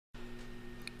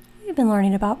we've been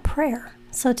learning about prayer.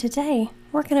 So today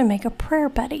we're going to make a prayer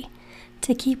buddy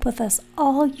to keep with us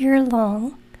all year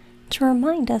long to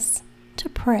remind us to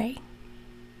pray.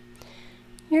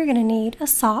 You're going to need a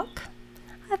sock.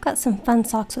 I've got some fun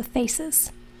socks with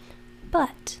faces,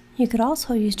 but you could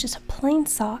also use just a plain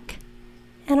sock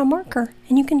and a marker,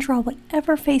 and you can draw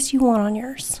whatever face you want on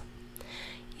yours.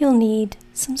 You'll need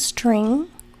some string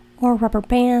or a rubber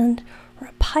band or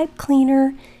a pipe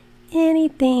cleaner,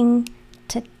 anything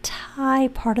to tie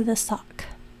part of the sock.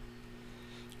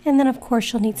 And then of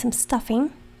course you'll need some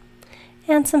stuffing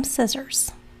and some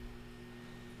scissors.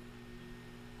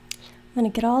 I'm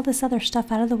going to get all this other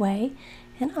stuff out of the way,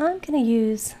 and I'm going to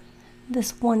use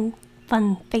this one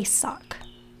fun face sock.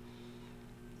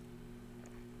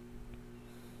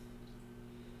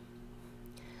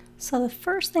 So the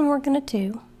first thing we're going to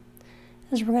do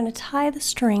is we're going to tie the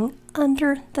string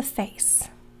under the face.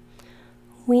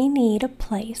 We need a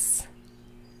place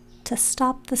to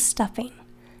stop the stuffing,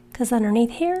 because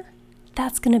underneath here,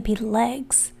 that's going to be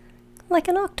legs, like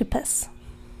an octopus.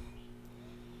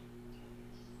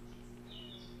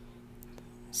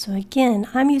 So again,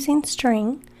 I'm using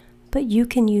string, but you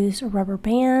can use a rubber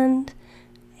band,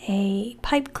 a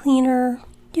pipe cleaner.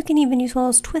 You can even use one of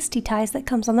those twisty ties that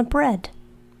comes on the bread.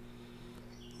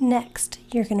 Next,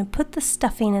 you're going to put the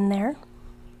stuffing in there.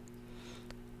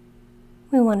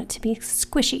 We want it to be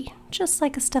squishy, just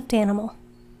like a stuffed animal.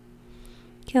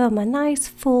 Give them a nice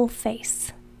full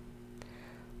face.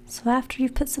 So after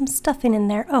you've put some stuffing in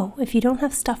there, oh, if you don't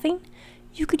have stuffing,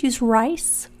 you could use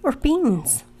rice or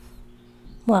beans.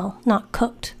 Well, not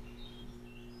cooked.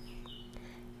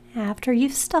 After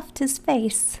you've stuffed his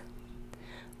face,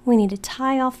 we need to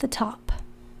tie off the top.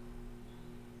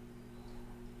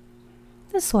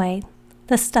 This way,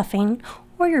 the stuffing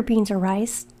or your beans or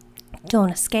rice don't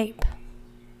escape.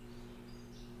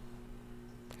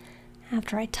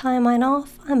 After I tie mine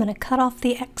off, I'm going to cut off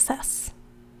the excess.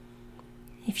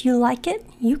 If you like it,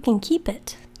 you can keep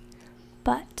it,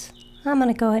 but I'm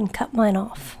going to go ahead and cut mine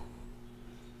off.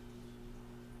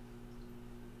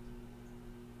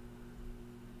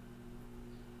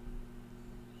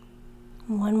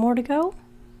 One more to go.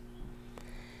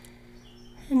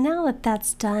 And now that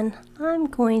that's done, I'm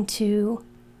going to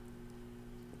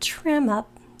trim up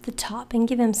the top and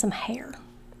give him some hair.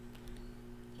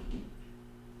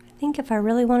 I think if I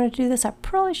really wanted to do this, I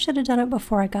probably should have done it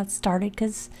before I got started,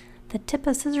 because the tip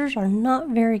of scissors are not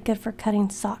very good for cutting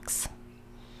socks.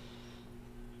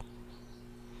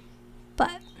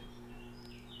 But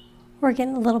we're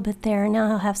getting a little bit there, and now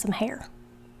he'll have some hair.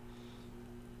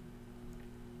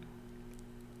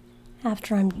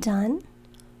 After I'm done,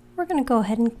 we're going to go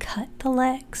ahead and cut the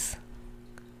legs.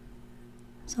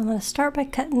 So I'm going to start by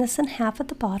cutting this in half at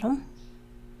the bottom.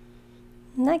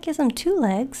 And that gives him 2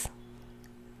 legs.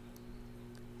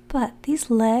 But these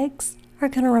legs are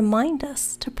going to remind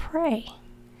us to pray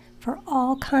for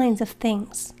all kinds of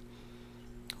things.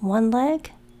 One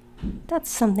leg, that's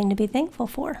something to be thankful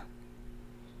for.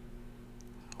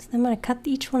 So I'm going to cut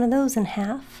each one of those in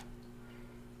half.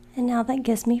 And now that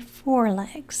gives me 4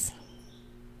 legs.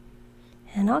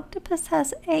 An octopus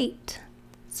has 8,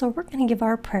 so we're going to give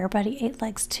our prayer buddy 8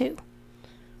 legs too.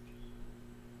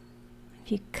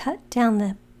 If you cut down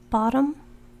the bottom,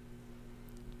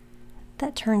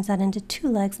 that turns that into 2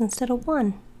 legs instead of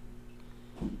 1.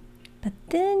 But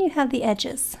then you have the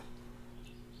edges.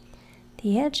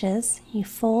 The edges, you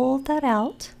fold that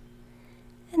out,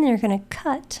 and then you're going to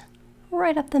cut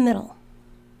right up the middle.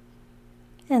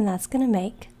 And that's going to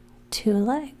make 2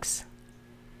 legs.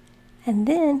 And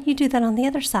then you do that on the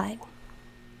other side.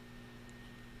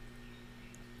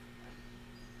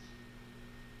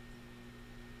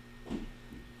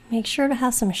 Make sure to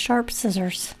have some sharp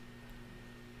scissors.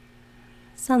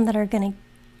 Some that are going to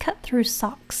cut through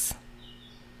socks.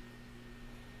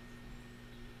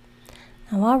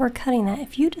 Now while we're cutting that,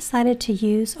 if you decided to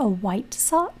use a white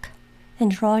sock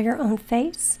and draw your own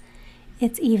face,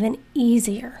 it's even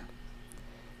easier.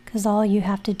 Because all you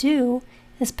have to do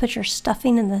is put your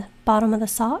stuffing in the bottom of the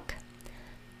sock,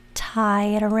 tie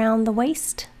it around the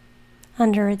waist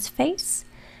under its face,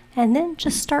 and then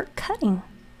just start cutting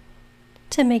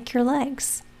to make your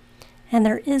legs. And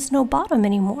there is no bottom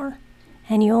anymore,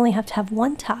 and you only have to have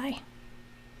 1 tie.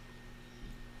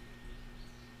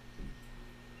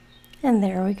 And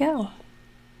there we go.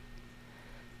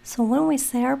 So when we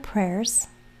say our prayers,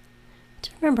 to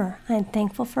remember, I'm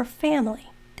thankful for family,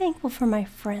 thankful for my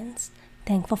friends,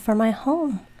 thankful for my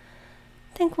home,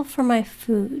 thankful for my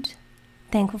food,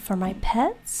 thankful for my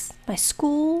pets, my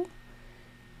school.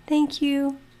 Thank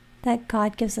you that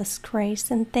God gives us grace,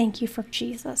 and thank you for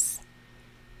Jesus.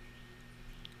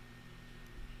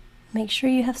 Make sure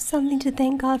you have something to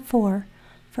thank God for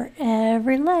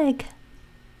every leg.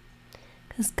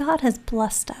 Because God has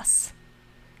blessed us.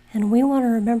 And we want to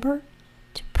remember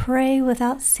to pray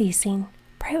without ceasing.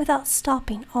 Pray without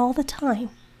stopping all the time.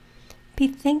 Be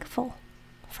thankful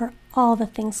for all the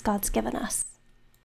things God's given us.